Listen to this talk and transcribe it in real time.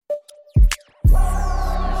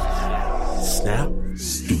Snap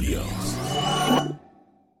Studios.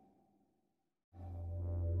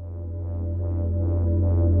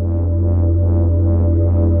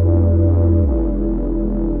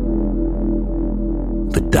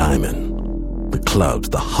 The diamond, the clubs,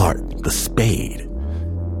 the heart, the spade.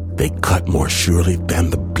 They cut more surely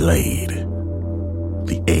than the blade.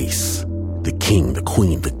 The ace, the king, the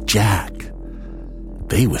queen, the jack.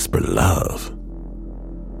 They whisper love,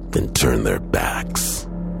 then turn their backs.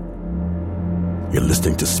 You're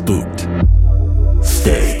listening to Spooked.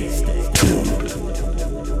 Stay tuned.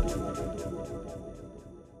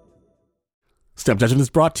 Snap Judgment is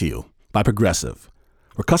brought to you by Progressive,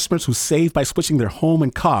 where customers who save by switching their home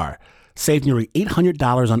and car save nearly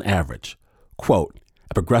 $800 on average. Quote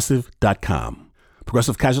at Progressive.com.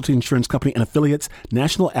 Progressive Casualty Insurance Company and affiliates,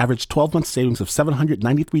 national average 12-month savings of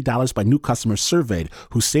 $793 by new customers surveyed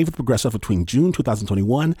who saved with Progressive between June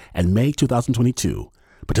 2021 and May 2022.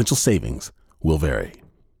 Potential savings will vary.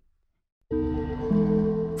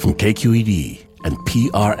 From KQED and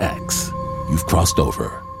PRX, you've crossed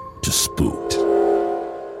over to Spooked.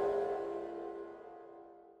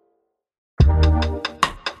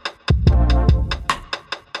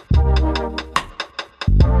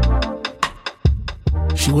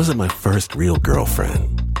 She wasn't my first real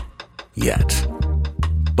girlfriend yet,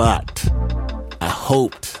 but I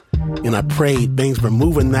hoped and I prayed things were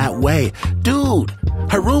moving that way. Dude,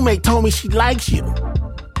 her roommate told me she likes you.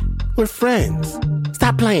 We're friends.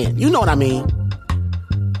 Stop playing. You know what I mean.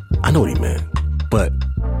 I know what he meant, but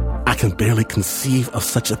I can barely conceive of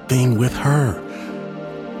such a thing with her.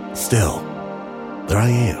 Still, there I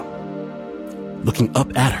am, looking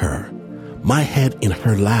up at her, my head in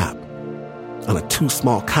her lap, on a too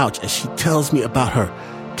small couch as she tells me about her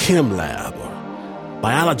chem lab or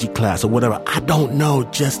biology class or whatever. I don't know,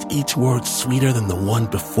 just each word sweeter than the one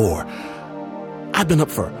before. I've been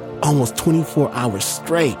up for almost 24 hours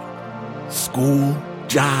straight. School,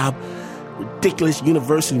 job, ridiculous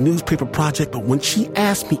university newspaper project. But when she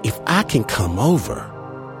asked me if I can come over,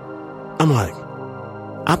 I'm like,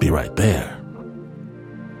 I'll be right there.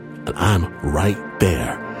 And I'm right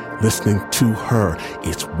there listening to her.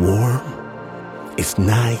 It's warm. It's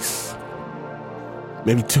nice,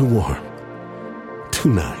 maybe too warm, too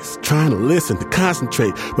nice, trying to listen, to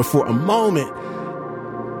concentrate, but for a moment,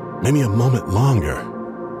 maybe a moment longer,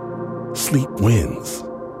 sleep wins.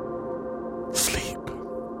 Sleep.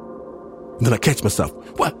 And then I catch myself.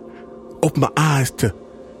 What? Open my eyes to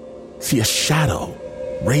see a shadow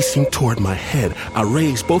racing toward my head. I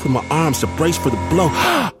raise both of my arms to brace for the blow,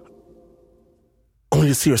 only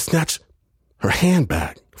to see her snatch her hand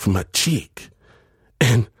back from my cheek.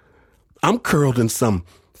 And I'm curled in some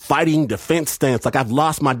fighting defense stance like I've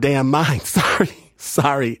lost my damn mind.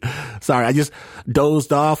 Sorry. I just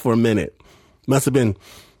dozed off for a minute. Must have been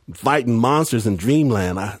fighting monsters in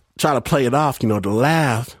dreamland. I try to play it off, to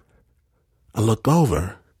laugh. I look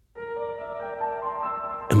over,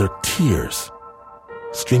 and there are tears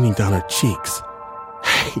streaming down her cheeks.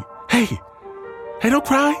 Hey, don't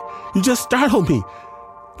cry. You just startled me.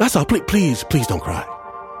 That's all. Please don't cry.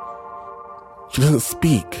 She doesn't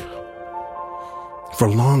speak for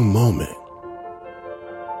a long moment.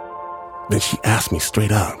 Then she asked me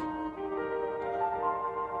straight up,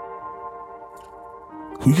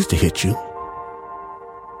 who used to hit you?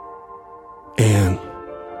 And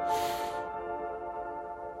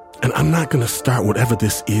I'm not going to start whatever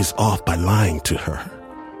this is off by lying to her.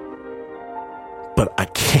 But I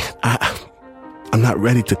can't. I'm not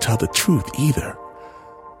ready to tell the truth either.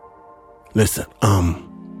 Listen,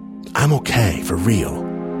 I'm okay, for real.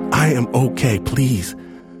 I am okay, please.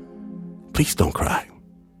 Please don't cry.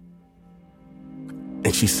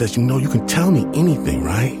 And she says, you can tell me anything,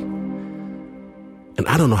 right? And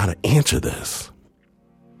I don't know how to answer this.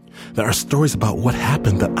 There are stories about what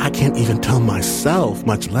happened that I can't even tell myself,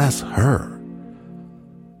 much less her.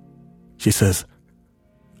 She says,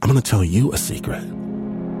 I'm going to tell you a secret.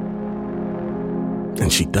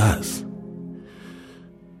 And she does.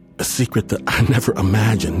 A secret that I never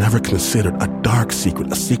imagined, never considered, a dark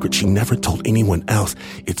secret, a secret she never told anyone else.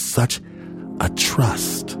 It's such a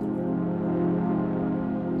trust.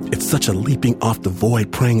 It's such a leaping off the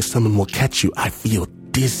void, praying someone will catch you. I feel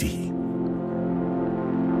dizzy.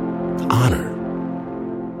 Honor.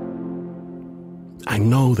 I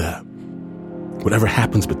know that whatever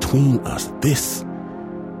happens between us, this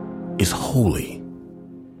is holy,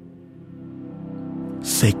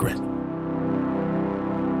 sacred.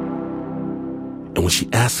 And when she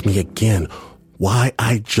asked me again why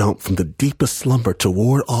I jump from the deepest slumber to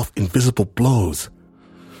ward off invisible blows,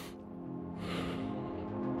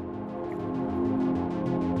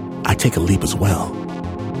 I take a leap as well.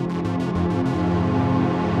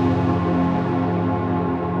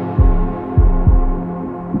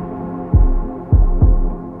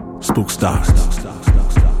 spook starts.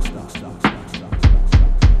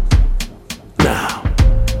 Now.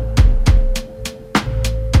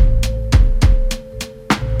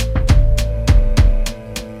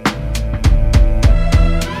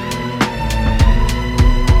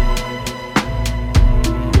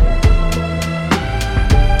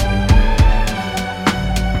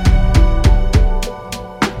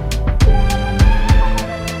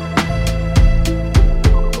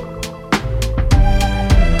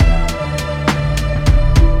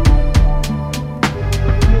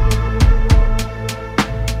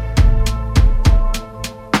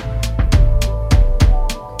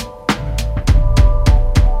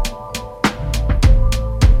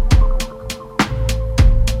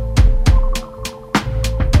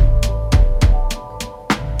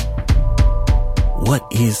 What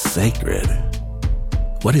is sacred?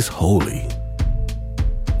 What is holy?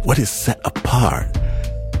 What is set apart?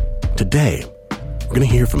 Today, we're going to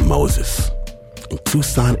hear from Moses in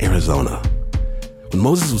Tucson, Arizona. When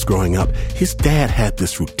Moses was growing up, his dad had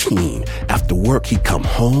this routine. After work, he'd come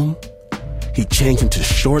home, he'd change into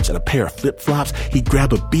shorts and a pair of flip-flops, he'd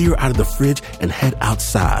grab a beer out of the fridge and head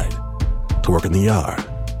outside to work in the yard.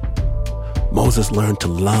 Moses learned to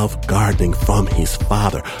love gardening from his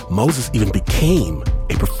father. Moses even became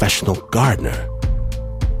a professional gardener.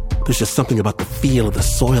 There's just something about the feel of the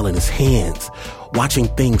soil in his hands, watching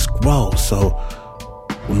things grow. So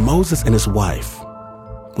when Moses and his wife,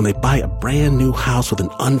 when they buy a brand new house with an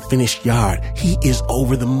unfinished yard, he is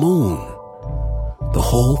over the moon. The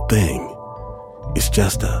whole thing is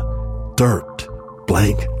just a dirt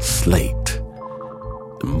blank slate.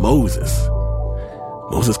 And Moses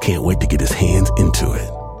can't wait to get his hands into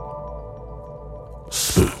it.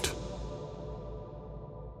 Spooked.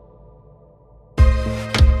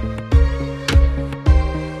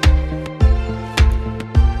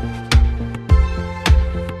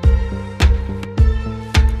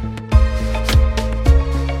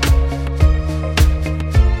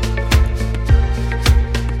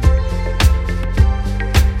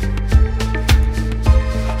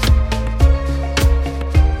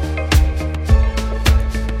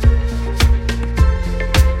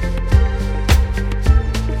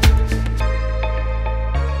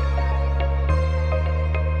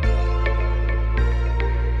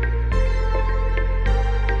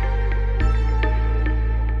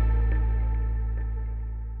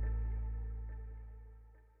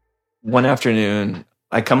 One afternoon,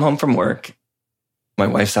 I come home from work. My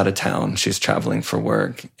wife's out of town. She's traveling for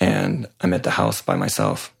work, and I'm at the house by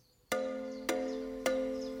myself.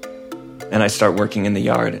 And I start working in the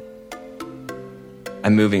yard.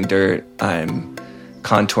 I'm moving dirt. I'm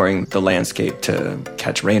contouring the landscape to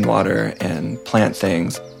catch rainwater and plant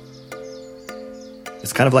things.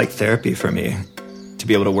 It's kind of like therapy for me to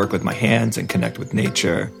be able to work with my hands and connect with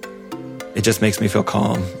nature. It just makes me feel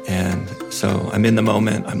calm. And so I'm in the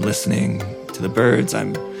moment, I'm listening to the birds,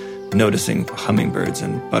 I'm noticing hummingbirds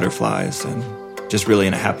and butterflies, and just really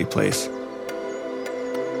in a happy place.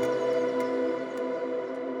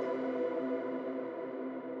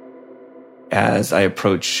 As I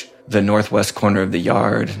approach the northwest corner of the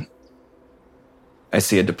yard, I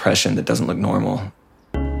see a depression that doesn't look normal.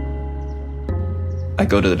 I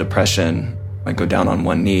go to the depression, I go down on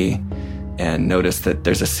one knee, and notice that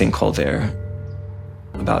there's a sinkhole there,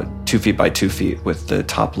 about 2 feet by 2 feet, with the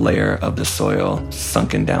top layer of the soil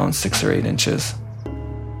sunken down 6 or 8 inches.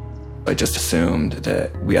 I just assumed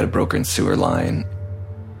that we had a broken sewer line.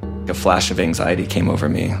 A flash of anxiety came over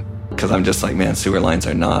me, because I'm just like, man, sewer lines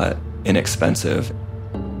are not inexpensive.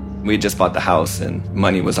 We had just bought the house and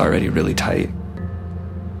money was already really tight.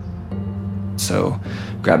 So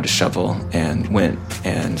grabbed a shovel and went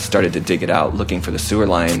and started to dig it out, looking for the sewer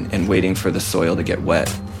line and waiting for the soil to get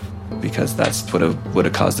wet, because that's what would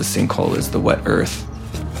have caused the sinkhole, is the wet earth.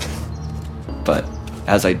 But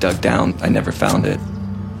as I dug down, I never found it.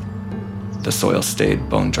 The soil stayed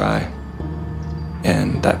bone dry,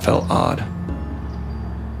 and that felt odd.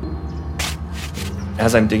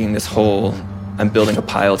 As I'm digging this hole, I'm building a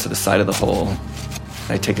pile to the side of the hole.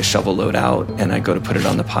 I take a shovel load out and I go to put it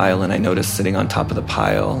on the pile, and I notice sitting on top of the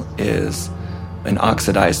pile is an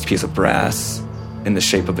oxidized piece of brass in the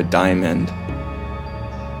shape of a diamond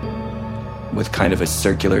with kind of a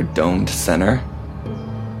circular domed center.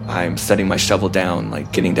 I'm setting my shovel down,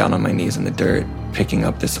 like getting down on my knees in the dirt, picking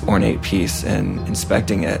up this ornate piece and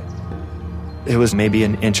inspecting it. It was maybe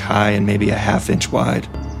 1 inch high and maybe a 1/2 inch wide.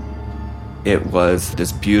 It was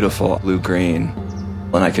this beautiful blue-green,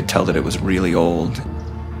 and I could tell that it was really old.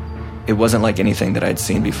 It wasn't like anything that I'd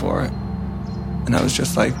seen before. And I was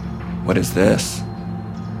just like, what is this?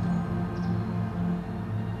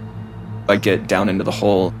 I get down into the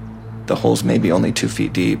hole, The hole's maybe only 2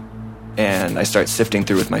 feet deep, and I start sifting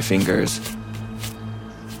through with my fingers.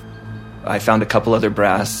 I found a couple other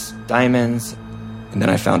brass diamonds, and then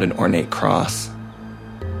I found an ornate cross.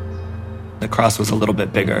 The cross was a little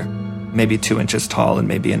bit bigger, maybe 2 inches tall and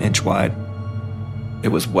maybe 1 inch wide. It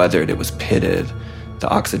was weathered, it was pitted. The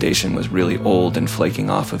oxidation was really old and flaking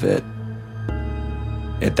off of it.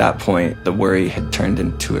 At that point, the worry had turned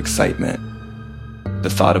into excitement. The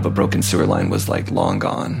thought of a broken sewer line was like long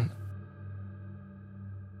gone.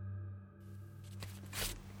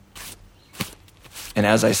 And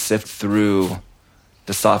as I sift through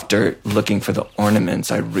the soft dirt looking for the ornaments,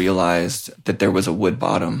 I realized that there was a wood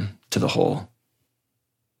bottom to the hole.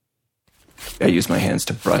 I used my hands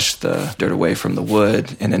to brush the dirt away from the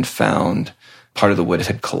wood and then found part of the wood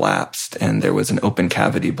had collapsed and there was an open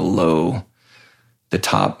cavity below the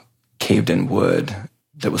top caved-in wood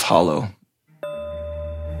that was hollow.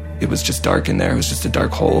 It was just dark in there. It was just a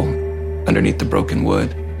dark hole underneath the broken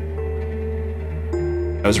wood.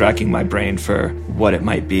 I was racking my brain for what it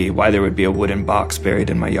might be, why there would be a wooden box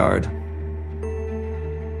buried in my yard.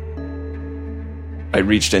 I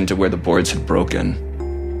reached into where the boards had broken,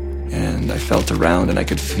 and I felt around, and I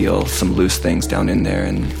could feel some loose things down in there,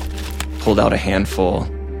 and pulled out a handful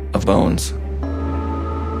of bones.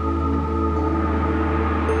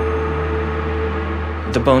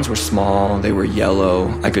 The bones were small, they were yellow.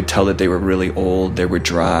 I could tell that they were really old, they were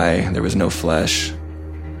dry, there was no flesh.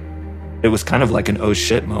 It was kind of like an oh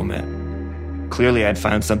shit moment. Clearly I'd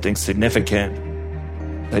found something significant.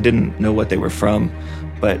 I didn't know what they were from,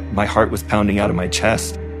 but my heart was pounding out of my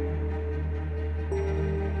chest.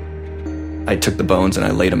 I took the bones and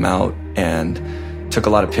I laid them out and took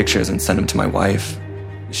a lot of pictures and sent them to my wife.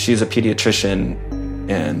 She's a pediatrician,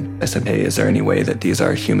 and I said, hey, is there any way that these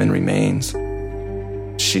are human remains?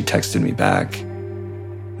 She texted me back,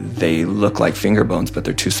 they look like finger bones, but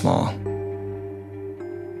they're too small.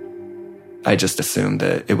 I just assumed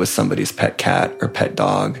that it was somebody's pet cat or pet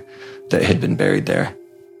dog that had been buried there.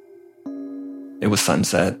 It was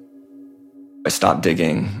sunset. I stopped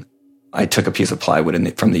digging. I took a piece of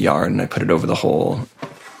plywood from the yard and I put it over the hole.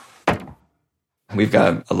 We've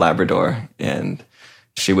got a Labrador, and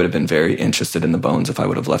she would have been very interested in the bones if I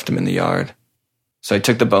would have left them in the yard. So I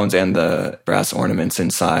took the bones and the brass ornaments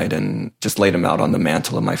inside and just laid them out on the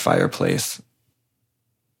mantle of my fireplace.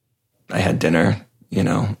 I had dinner,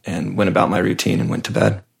 and went about my routine and went to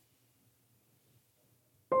bed.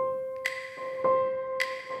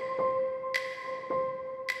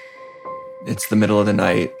 It's the middle of the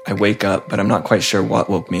night. I wake up, but I'm not quite sure what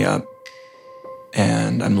woke me up.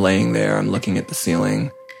 And I'm laying there, I'm looking at the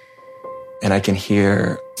ceiling, and I can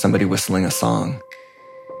hear somebody whistling a song.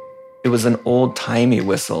 It was an old-timey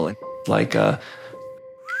whistle, like a...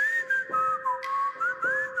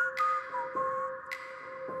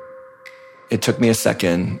 It took me a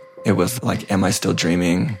second. It was like, am I still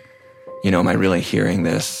dreaming? Am I really hearing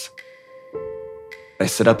this? I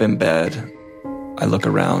sit up in bed. I look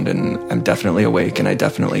around and I'm definitely awake, and I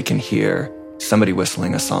definitely can hear somebody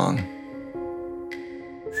whistling a song.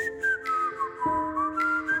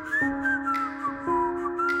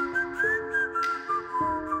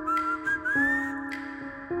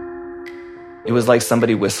 It was like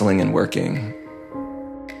somebody whistling and working.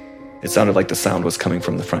 It sounded like the sound was coming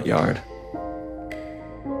from the front yard.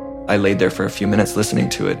 I laid there for a few minutes listening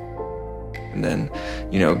to it, and then,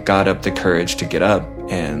 got up the courage to get up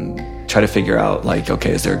and try to figure out,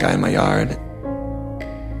 okay, is there a guy in my yard?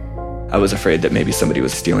 I was afraid that maybe somebody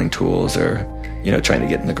was stealing tools or, trying to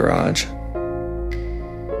get in the garage.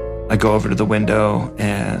 I go over to the window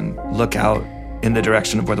and look out in the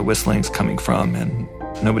direction of where the whistling's coming from, and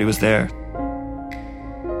nobody was there.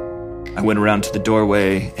 I went around to the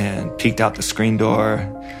doorway and peeked out the screen door,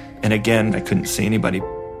 and again, I couldn't see anybody.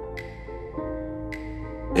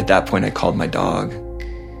 At that point, I called my dog.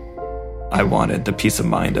 I wanted the peace of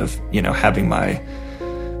mind of, having my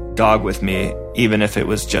dog with me, even if it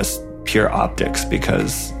was just pure optics,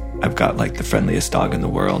 because I've got the friendliest dog in the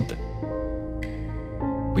world.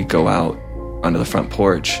 We go out onto the front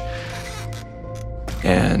porch,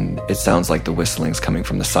 and it sounds like the whistling's coming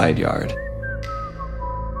from the side yard.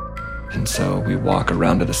 And so we walk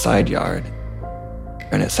around to the side yard,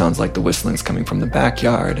 and it sounds like the whistling's coming from the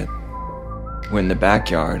backyard. We're in the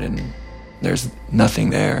backyard, and there's nothing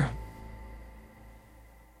there.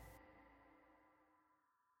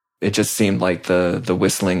 It just seemed like the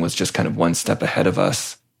whistling was just kind of one step ahead of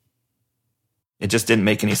us. It just didn't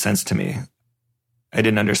make any sense to me. I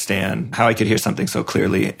didn't understand how I could hear something so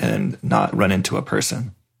clearly and not run into a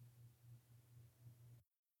person.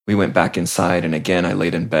 We went back inside, and again I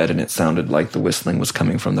laid in bed, and it sounded like the whistling was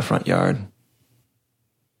coming from the front yard.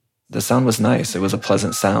 The sound was nice. It was a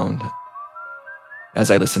pleasant sound. As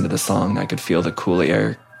I listened to the song, I could feel the cool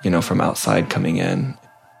air, from outside coming in.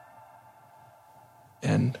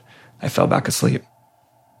 And I fell back asleep.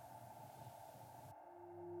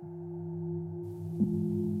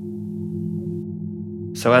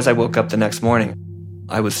 So as I woke up the next morning,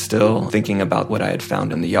 I was still thinking about what I had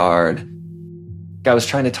found in the yard. I was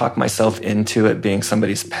trying to talk myself into it being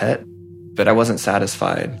somebody's pet, but I wasn't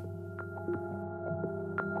satisfied.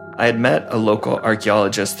 I had met a local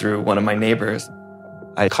archaeologist through one of my neighbors.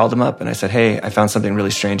 I called him up and I said, hey, I found something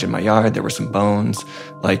really strange in my yard. There were some bones.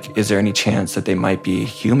 Is there any chance that they might be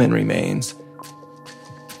human remains?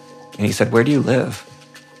 And he said, where do you live?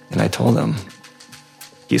 And I told him.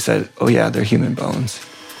 He said, oh yeah, they're human bones.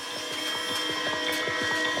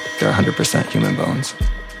 They're 100% human bones.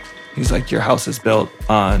 He's like, your house is built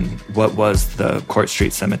on what was the Court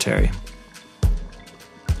Street Cemetery.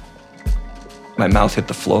 My mouth hit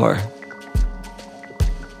the floor.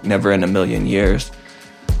 Never in a million years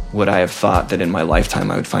would I have thought that in my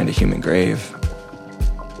lifetime I would find a human grave.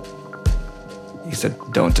 He said,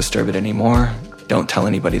 don't disturb it anymore. Don't tell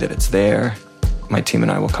anybody that it's there. My team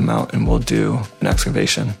and I will come out and we'll do an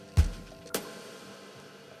excavation.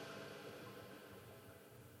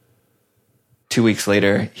 Two weeks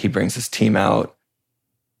later, he brings his team out.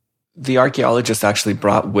 The archaeologists actually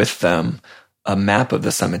brought with them a map of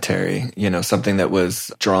the cemetery, something that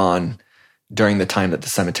was drawn during the time that the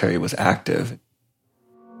cemetery was active.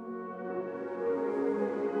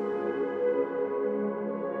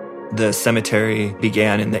 The cemetery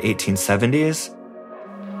began in the 1870s.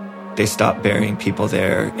 They stopped burying people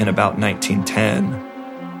there in about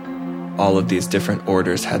 1910. All of these different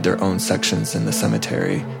orders had their own sections in the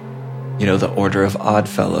cemetery. The Order of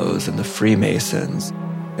Oddfellows and the Freemasons.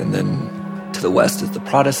 And then to the west is the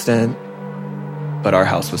Protestant. But our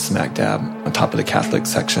house was smack dab on top of the Catholic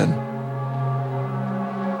section.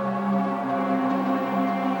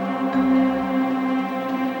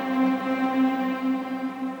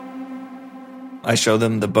 I show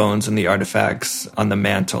them the bones and the artifacts on the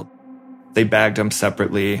mantle. They bagged them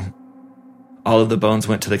separately. All of the bones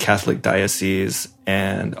went to the Catholic diocese,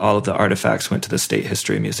 and all of the artifacts went to the State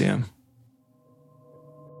History Museum.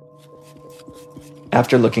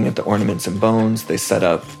 After looking at the ornaments and bones, they set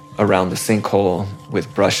up around the sinkhole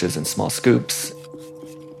with brushes and small scoops.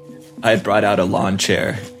 I had brought out a lawn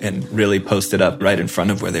chair and really posted up right in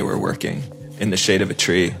front of where they were working, in the shade of a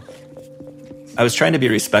tree. I was trying to be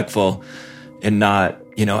respectful and not,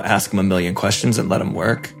 ask them a million questions and let them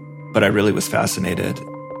work. But I really was fascinated.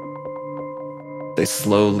 They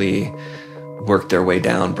slowly worked their way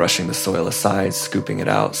down, brushing the soil aside, scooping it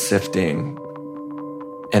out, sifting.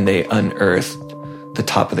 And they unearthed the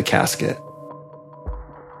top of the casket.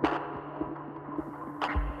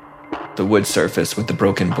 The wood surface with the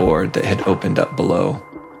broken board that had opened up below.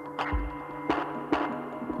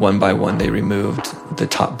 One by one, they removed the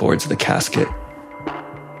top boards of the casket.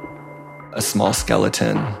 A small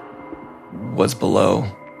skeleton was below.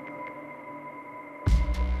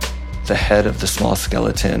 The head of the small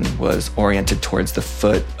skeleton was oriented towards the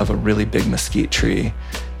foot of a really big mesquite tree,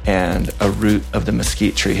 and a root of the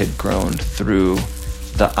mesquite tree had grown through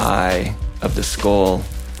the eye of the skull,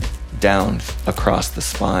 down across the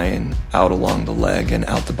spine, out along the leg, and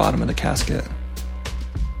out the bottom of the casket.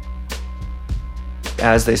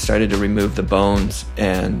 As they started to remove the bones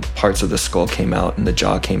and parts of the skull came out and the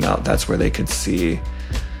jaw came out, that's where they could see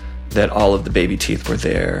that all of the baby teeth were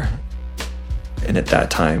there. And at that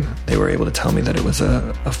time, they were able to tell me that it was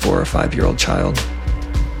a 4 or 5 year old child.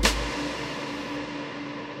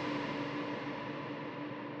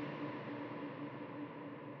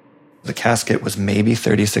 The casket was maybe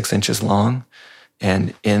 36 inches long,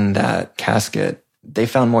 and in that casket, they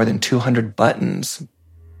found more than 200 buttons.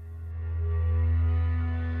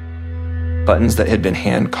 Buttons that had been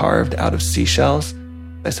hand-carved out of seashells.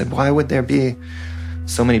 I said, why would there be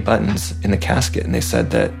so many buttons in the casket? And they said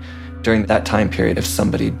that during that time period, if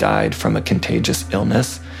somebody died from a contagious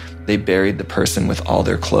illness, they buried the person with all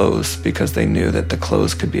their clothes because they knew that the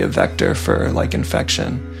clothes could be a vector for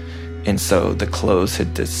infection. And so the clothes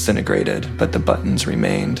had disintegrated, but the buttons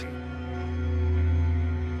remained.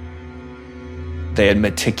 They had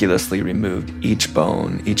meticulously removed each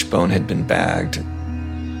bone. Each bone had been bagged.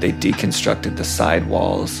 They deconstructed the side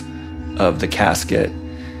walls of the casket.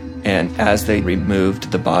 And as they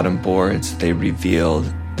removed the bottom boards, they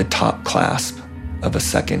revealed the top clasp of a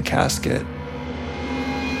second casket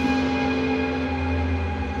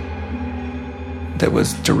that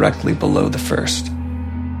was directly below the first.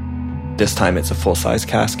 This time it's a full-size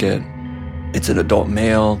casket. It's an adult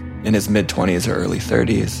male in his mid-20s or early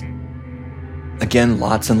 30s. Again,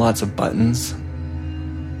 lots and lots of buttons.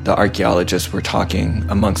 The archaeologists were talking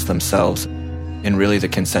amongst themselves, and really the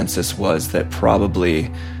consensus was that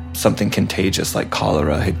probably something contagious like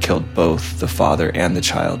cholera had killed both the father and the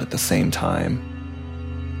child at the same time.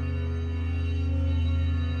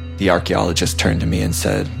 The archaeologist turned to me and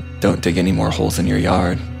said, "Don't dig any more holes in your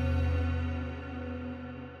yard.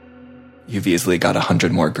 You've easily got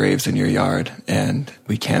 100 more graves in your yard, and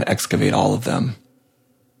we can't excavate all of them."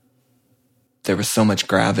 There was so much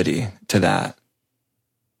gravity to that.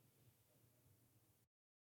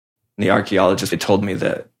 The archaeologist had told me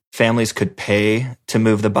that families could pay to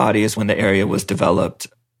move the bodies when the area was developed,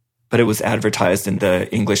 but it was advertised in the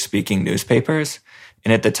English-speaking newspapers.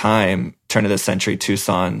 And at the time, turn of the century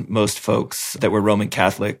Tucson, most folks that were Roman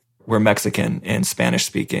Catholic were Mexican and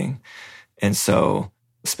Spanish-speaking. And so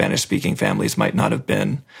Spanish-speaking families might not have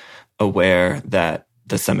been aware that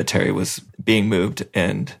the cemetery was being moved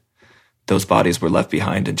and those bodies were left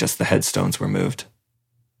behind and just the headstones were moved.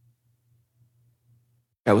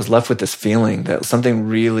 I was left with this feeling that something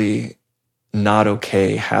really not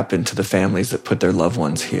okay happened to the families that put their loved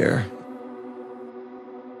ones here.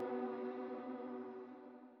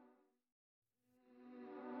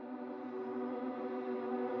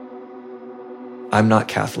 I'm not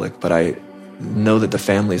Catholic, but I know that the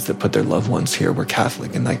families that put their loved ones here were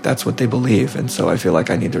Catholic, and that's what they believe. And so I feel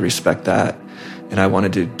like I need to respect that. And I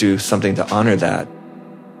wanted to do something to honor that.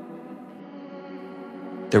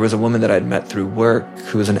 There was a woman that I'd met through work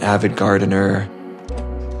who was an avid gardener.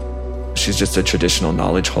 She's just a traditional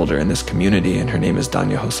knowledge holder in this community, and her name is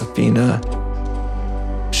Doña Josefina.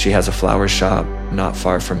 She has a flower shop not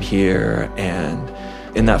far from here, and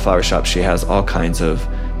in that flower shop she has all kinds of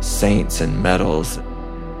saints and medals.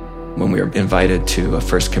 When we were invited to a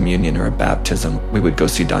first communion or a baptism, we would go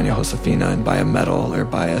see Doña Josefina and buy a medal or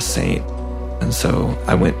buy a saint. And so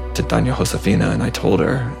I went to Doña Josefina and I told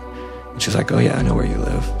her, and she's like, "Oh yeah, I know where you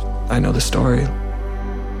live. I know the story."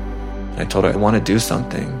 I told her I want to do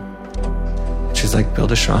something. And she's like,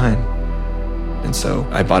 "Build a shrine." And so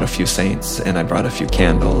I bought a few saints and I brought a few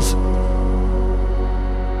candles.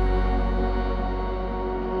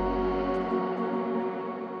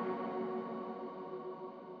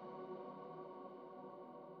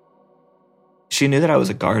 She knew that I was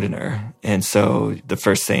a gardener. And so the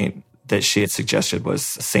first saint that she had suggested was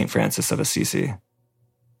St. Francis of Assisi,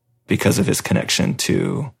 because of his connection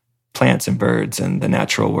to plants and birds and the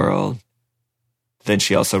natural world. Then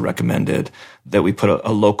she also recommended that we put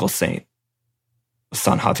a local saint.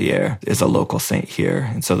 San Javier is a local saint here.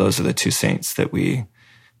 And so those are the two saints that we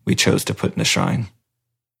chose to put in the shrine.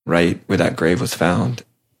 Right where that grave was found.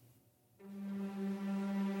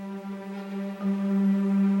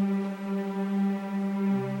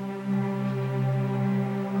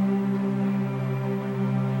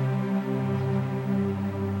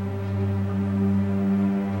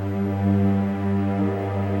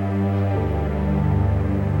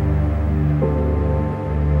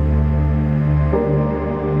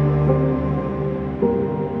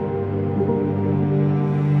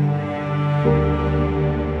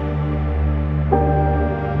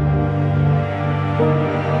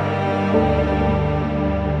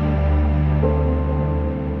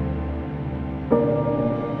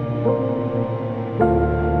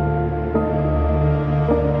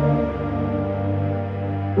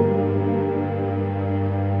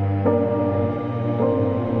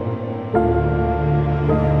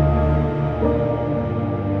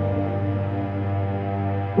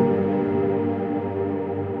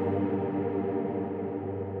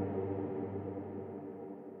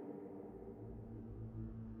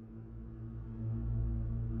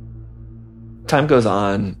 Time goes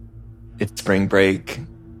on. It's spring break.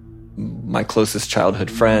 My closest childhood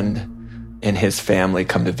friend and his family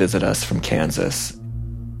come to visit us from Kansas.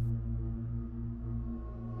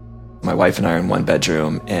 My wife and I are in one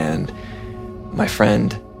bedroom, and my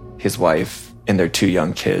friend, his wife, and their two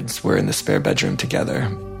young kids were in the spare bedroom together.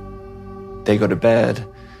 They go to bed.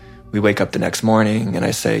 We wake up the next morning, and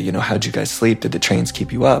I say, "How'd you guys sleep? Did the trains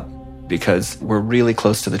keep you up?" Because we're really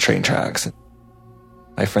close to the train tracks.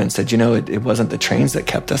 My friend said, it wasn't the trains that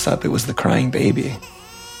kept us up, it was the crying baby.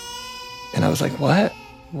 And I was like, "What?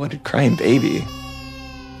 What a crying baby?"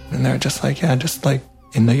 And they're just like, "Yeah, just like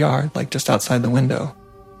in the yard, like just outside the window,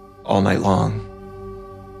 all night long."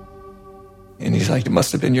 And he's like, "It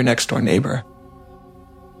must have been your next door neighbor."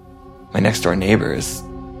 My next door neighbor is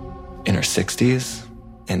in her 60s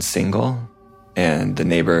and single. And the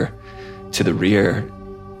neighbor to the rear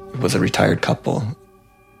was a retired couple.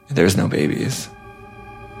 There's no babies.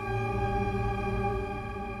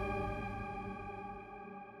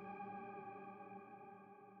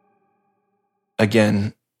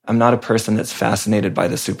 Again, I'm not a person that's fascinated by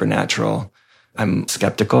the supernatural. I'm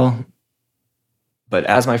skeptical. But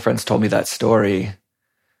as my friends told me that story,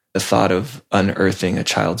 the thought of unearthing a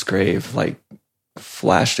child's grave like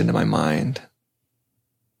flashed into my mind.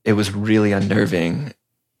 It was really unnerving.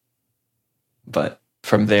 But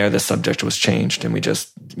from there, the subject was changed and we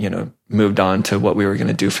just, moved on to what we were going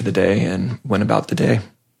to do for the day and went about the day.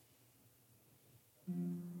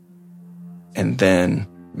 And then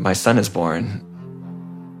my son is born.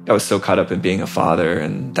 I was so caught up in being a father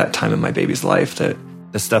and that time in my baby's life that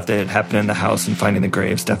the stuff that had happened in the house and finding the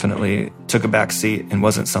graves definitely took a back seat and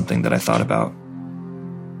wasn't something that I thought about.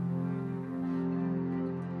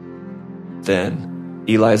 Then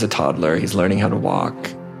Eli's a toddler. He's learning how to walk.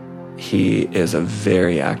 He is a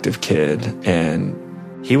very active kid and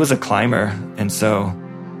he was a climber. And so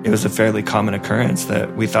it was a fairly common occurrence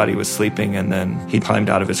that we thought he was sleeping and then he climbed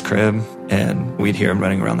out of his crib and we'd hear him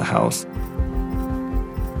running around the house.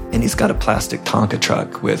 And he's got a plastic Tonka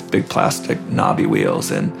truck with big plastic knobby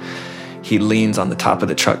wheels and he leans on the top of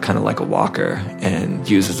the truck kind of like a walker and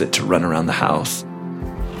uses it to run around the house.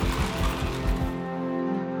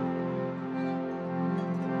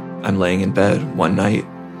 I'm laying in bed one night.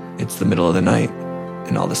 It's the middle of the night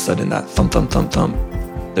and all of a sudden that thump, thump, thump, thump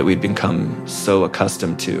that we'd become so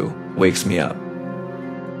accustomed to wakes me up.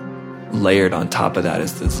 Layered on top of that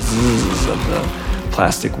is the zzz of the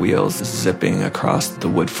plastic wheels zipping across the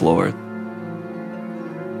wood floor.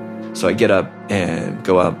 So I get up and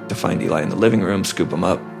go up to find Eli in the living room, scoop him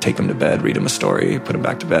up, take him to bed, read him a story, put him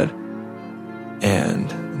back to bed.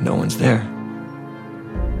 And no one's there.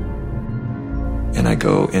 And I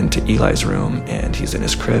go into Eli's room and he's in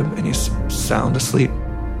his crib and he's sound asleep.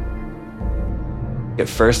 At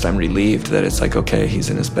first I'm relieved that it's like, okay, he's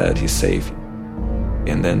in his bed, he's safe.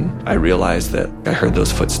 And then I realized that I heard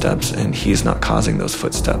those footsteps and he's not causing those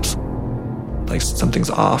footsteps. Like something's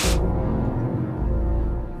off.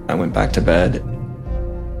 I went back to bed.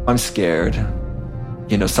 I'm scared.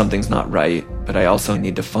 Something's not right, but I also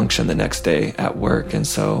need to function the next day at work. And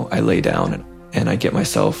so I lay down and I get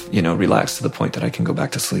myself, relaxed to the point that I can go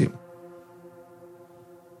back to sleep.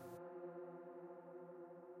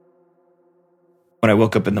 When I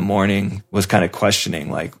woke up in the morning, was kind of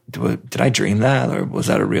questioning, like, did I dream that or was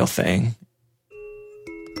that a real thing?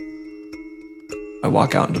 I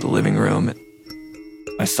walk out into the living room.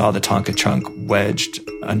 I saw the Tonka trunk wedged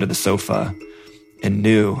under the sofa and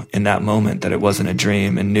knew in that moment that it wasn't a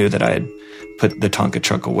dream and knew that I had put the Tonka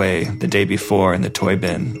truck away the day before in the toy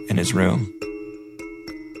bin in his room.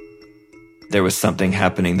 There was something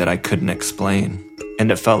happening that I couldn't explain,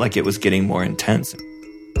 and it felt like it was getting more intense.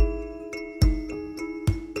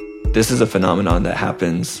 This is a phenomenon that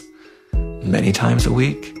happens many times a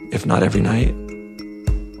week, if not every night.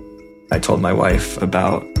 I told my wife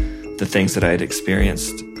about the things that I had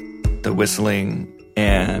experienced, the whistling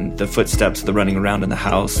and the footsteps, the running around in the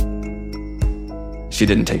house. She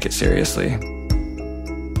didn't take it seriously.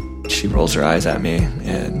 She rolls her eyes at me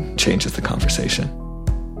and changes the conversation.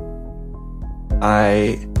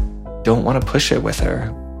 I don't want to push it with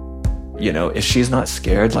her. If she's not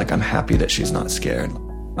scared, like I'm happy that she's not scared.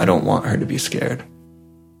 I don't want her to be scared.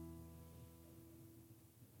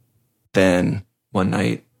 Then one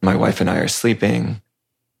night, my wife and I are sleeping.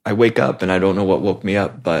 I wake up and I don't know what woke me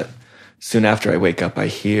up, but soon after I wake up, I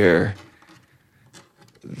hear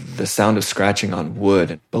the sound of scratching on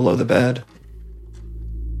wood below the bed,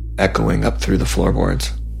 echoing up through the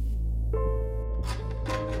floorboards.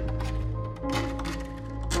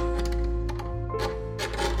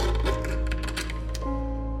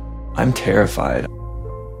 I'm terrified.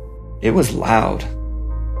 It was loud.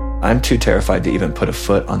 I'm too terrified to even put a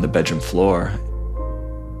foot on the bedroom floor.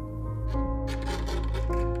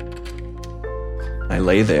 I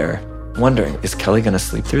lay there wondering, is Kelly going to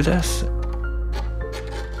sleep through this?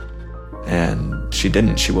 And she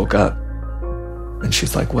didn't. She woke up and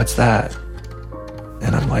she's like, what's that?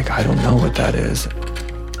 And I'm like, I don't know what that is.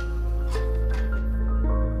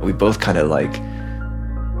 We both kind of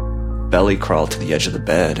belly crawl to the edge of the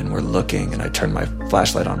bed and we're looking, and I turn my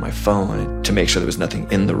flashlight on my phone to make sure there was nothing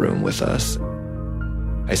in the room with us.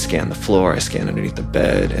 I scan the floor, I scan underneath the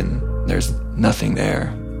bed, and there's nothing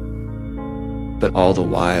there. But all the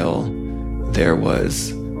while, there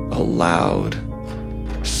was a loud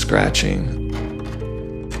scratching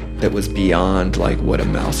that was beyond what a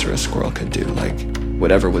mouse or a squirrel could do.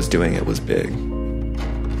 Whatever was doing it was big.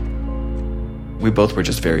 We both were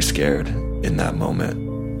just very scared in that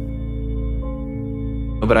moment.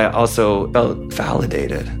 But I also felt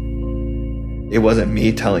validated. It wasn't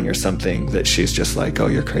me telling her something that she's just like, oh,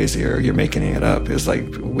 you're crazy or you're making it up. It was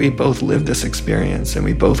we both lived this experience and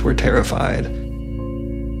we both were terrified.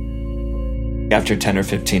 After 10 or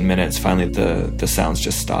 15 minutes, finally the sounds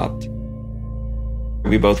just stopped.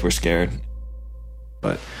 We both were scared,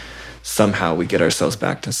 but somehow we get ourselves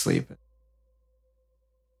back to sleep.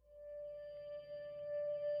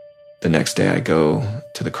 The next day I go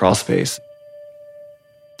to the crawl space.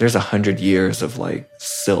 There's 100 years of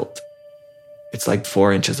silt. It's like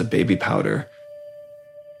 4 inches of baby powder.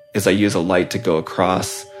 As I use a light to go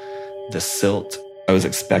across the silt, I was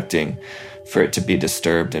expecting for it to be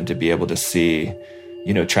disturbed and to be able to see,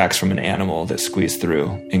 tracks from an animal that squeezed through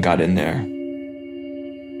and got in there.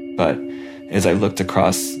 But as I looked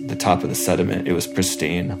across the top of the sediment, it was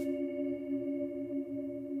pristine.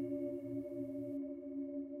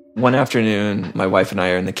 One afternoon, my wife and I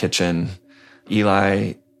are in the kitchen.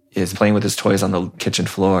 Eli is playing with his toys on the kitchen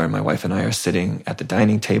floor, and my wife and I are sitting at the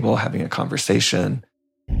dining table having a conversation.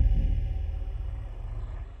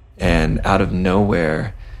 And out of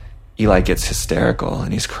nowhere, Eli gets hysterical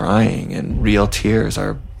and he's crying and real tears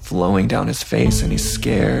are flowing down his face and he's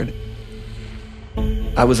scared.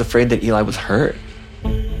 I was afraid that Eli was hurt.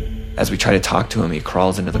 As we try to talk to him, he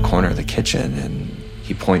crawls into the corner of the kitchen and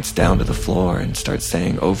he points down to the floor and starts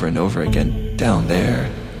saying over and over again, "Down there,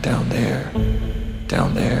 down there,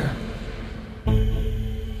 down there."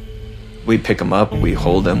 We pick him up, we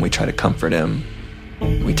hold him, we try to comfort him.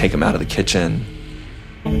 We take him out of the kitchen.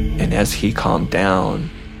 And as he calmed down,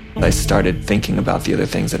 I started thinking about the other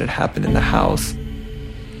things that had happened in the house.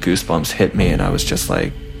 Goosebumps hit me and I was just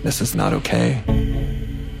like, this is not okay.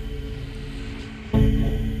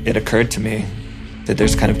 It occurred to me that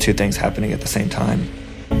there's kind of two things happening at the same time.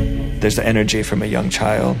 There's the energy from a young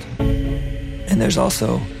child, and there's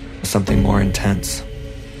also something more intense.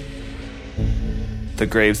 The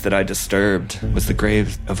graves that I disturbed was the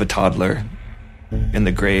grave of a toddler, and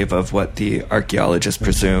the grave of what the archaeologists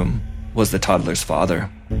presume was the toddler's father.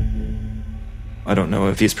 I don't know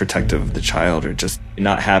if he's protective of the child or just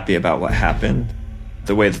not happy about what happened,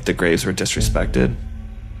 the way that the graves were disrespected.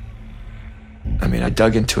 I mean, I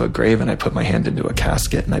dug into a grave and I put my hand into a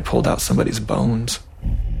casket and I pulled out somebody's bones.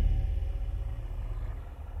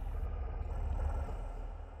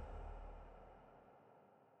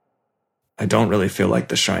 I don't really feel like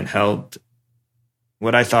the shrine held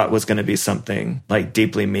what I thought was going to be something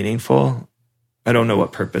deeply meaningful. I don't know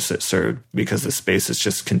what purpose it served because the space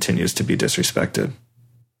just continues to be disrespected.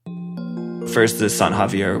 First, the San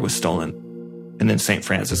Javier was stolen, and then St.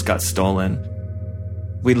 Francis got stolen.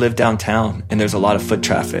 We live downtown, and there's a lot of foot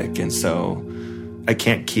traffic, and so I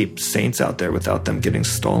can't keep saints out there without them getting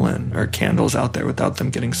stolen, or candles out there without them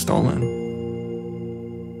getting stolen.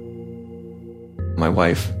 My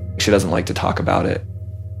wife, she doesn't like to talk about it.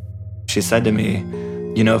 She said to me,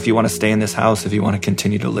 if you want to stay in this house, if you want to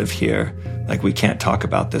continue to live here, we can't talk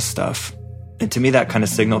about this stuff. And to me, that kind of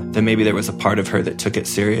signaled that maybe there was a part of her that took it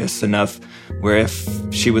serious enough where if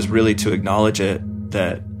she was really to acknowledge it,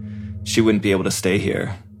 that she wouldn't be able to stay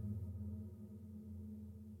here.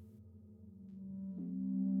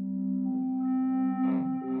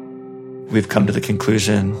 We've come to the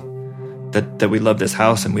conclusion that we love this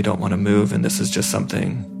house and we don't want to move, and this is just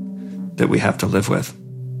something that we have to live with.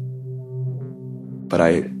 But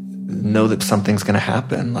I know that something's going to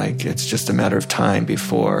happen. It's just a matter of time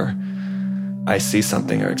before I see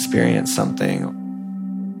something or experience something.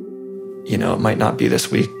 It might not be this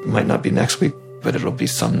week, it might not be next week, but it'll be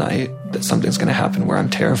some night that something's going to happen where I'm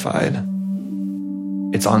terrified.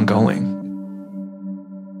 It's ongoing.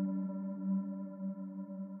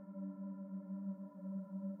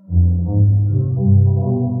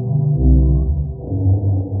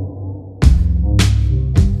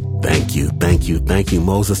 Thank you,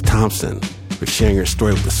 Moses Thompson, for sharing your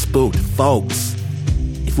story with the Spooked. Folks,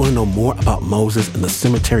 if you want to know more about Moses and the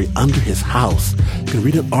cemetery under his house, you can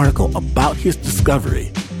read an article about his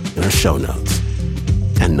discovery in our show notes.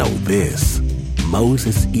 And know this,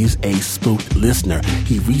 Moses is a Spooked listener.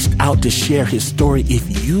 He reached out to share his story.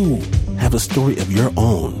 If you have a story of your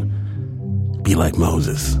own, be like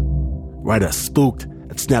Moses. Write us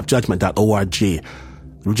spooked@snapjudgment.org. The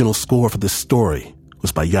original score for this story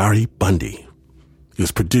was by Yari Bundy. It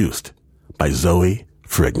was produced by Zoe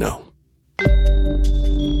Frigno.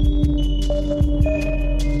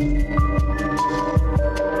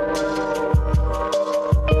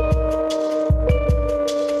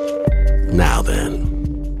 Now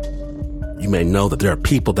then, you may know that there are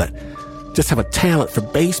people that just have a talent for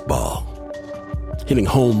baseball, hitting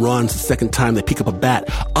home runs the second time they pick up a bat.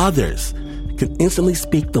 Others can instantly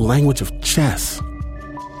speak the language of chess.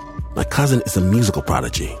 My cousin is a musical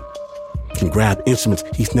prodigy, can grab instruments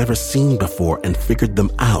he's never seen before and figured them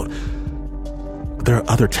out. But there are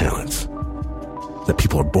other talents that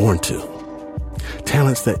people are born to,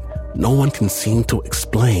 talents that no one can seem to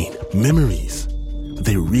explain. Memories that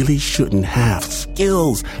they really shouldn't have.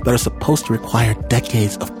 Skills that are supposed to require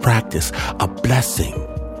decades of practice. A blessing.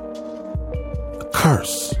 A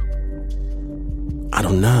curse. I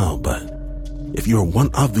don't know, but if you're one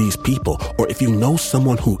of these people, or if you know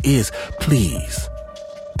someone who is, please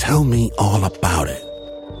tell me all about it.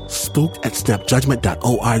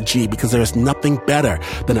 Spooked@snapjudgment.org, because there is nothing better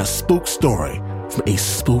than a spook story from a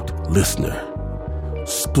spooked listener.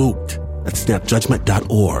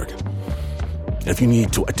 Spooked@snapjudgment.org. And if you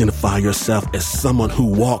need to identify yourself as someone who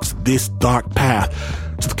walks this dark path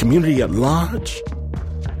to the community at large,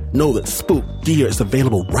 know that Spook gear is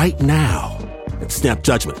available right now at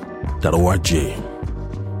snapjudgment.org.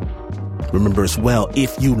 Remember as well,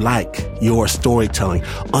 if you like your storytelling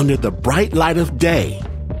under the bright light of day,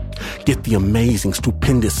 get the amazing,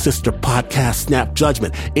 stupendous sister podcast, Snap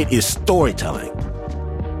Judgment. It is storytelling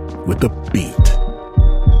with a beat.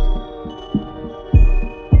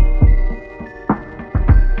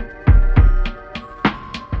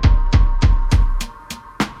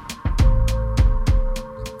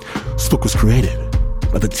 Spook was created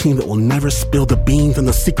by the team that will never spill the beans on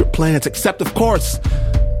the secret plans, except, of course,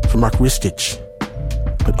 for Mark Ristich.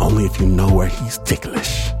 But only if you know where he's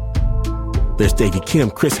ticklish. There's Davey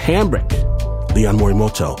Kim, Chris Hambrick, Leon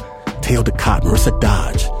Morimoto, Teo Ducott, Marissa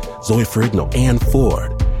Dodge, Zoe Ferrigno, Ann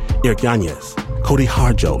Ford, Eric Yanez, Cody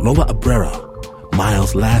Harjo, Lola Abrera,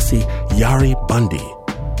 Miles Lassie, Yari Bundy,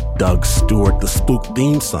 Doug Stewart. The Spook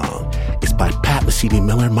theme song is by Pat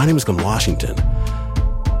Mesiti-Miller. My name is Glenn Washington.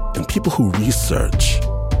 And people who research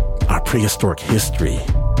our prehistoric history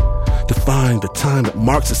to find the time that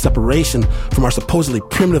marks the separation from our supposedly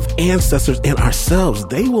primitive ancestors and ourselves,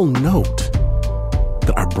 they will note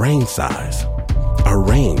that our brain size, our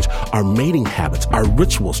range, our mating habits, our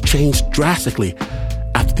rituals changed drastically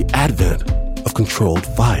after the advent of controlled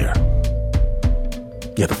fire.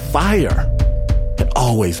 Yeah, the fire had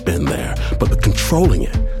always been there, but the controlling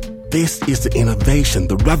it, this is the innovation,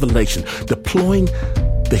 the revelation, deploying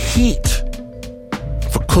the heat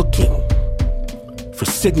for cooking, for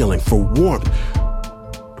signaling, for warmth.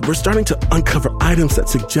 We're starting to uncover items that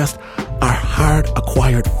suggest our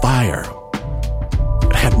hard-acquired fire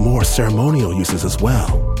had more ceremonial uses as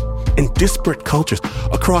well. In disparate cultures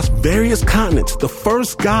across various continents, the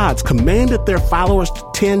first gods commanded their followers to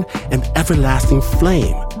tend an everlasting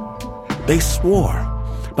flame. They swore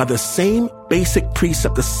by the same basic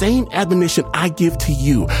precept, the same admonition I give to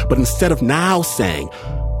you, but instead of now saying,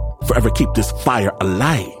 "Forever keep this fire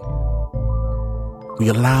alight," we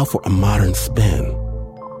allow for a modern spin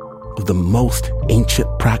of the most ancient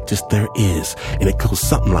practice there is, and it goes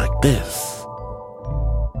something like this.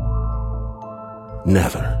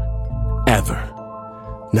 Never, ever,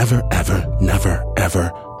 never, ever, never,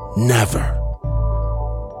 ever, never,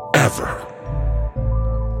 ever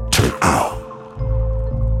turn out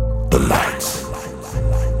the lights.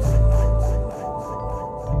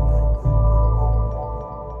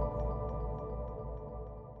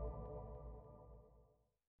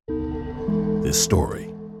 This story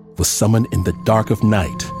was summoned in the dark of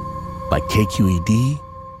night by KQED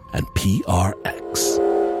and PRX.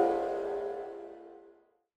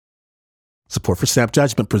 Support for Snap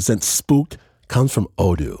Judgment presents Spooked comes from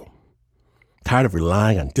Odoo. Tired of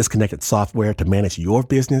relying on disconnected software to manage your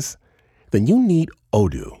business? Then you need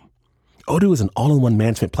Odoo. Odoo is an all-in-one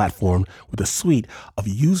management platform with a suite of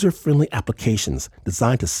user-friendly applications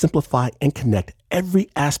designed to simplify and connect every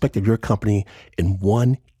aspect of your company in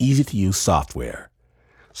one easy-to-use software,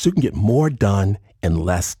 so you can get more done in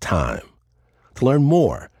less time. To learn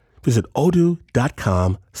more, visit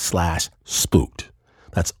odoo.com/spooked.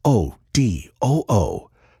 That's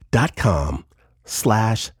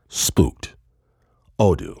odoo.com/spooked.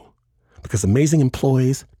 Odoo, because amazing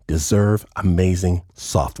employees deserve amazing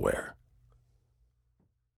software.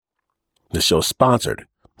 This show is sponsored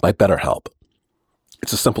by BetterHelp.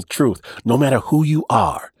 It's a simple truth. No matter who you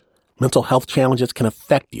are, mental health challenges can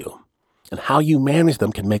affect you, and how you manage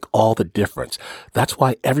them can make all the difference. That's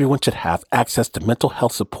why everyone should have access to mental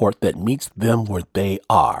health support that meets them where they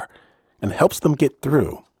are and helps them get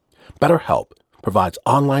through. BetterHelp provides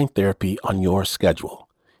online therapy on your schedule.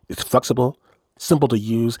 It's flexible, simple to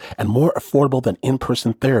use, and more affordable than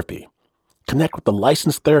in-person therapy. Connect with a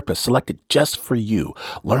licensed therapist selected just for you.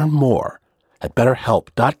 Learn more at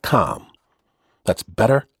BetterHelp.com. That's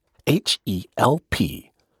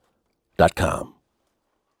BetterHelp.com.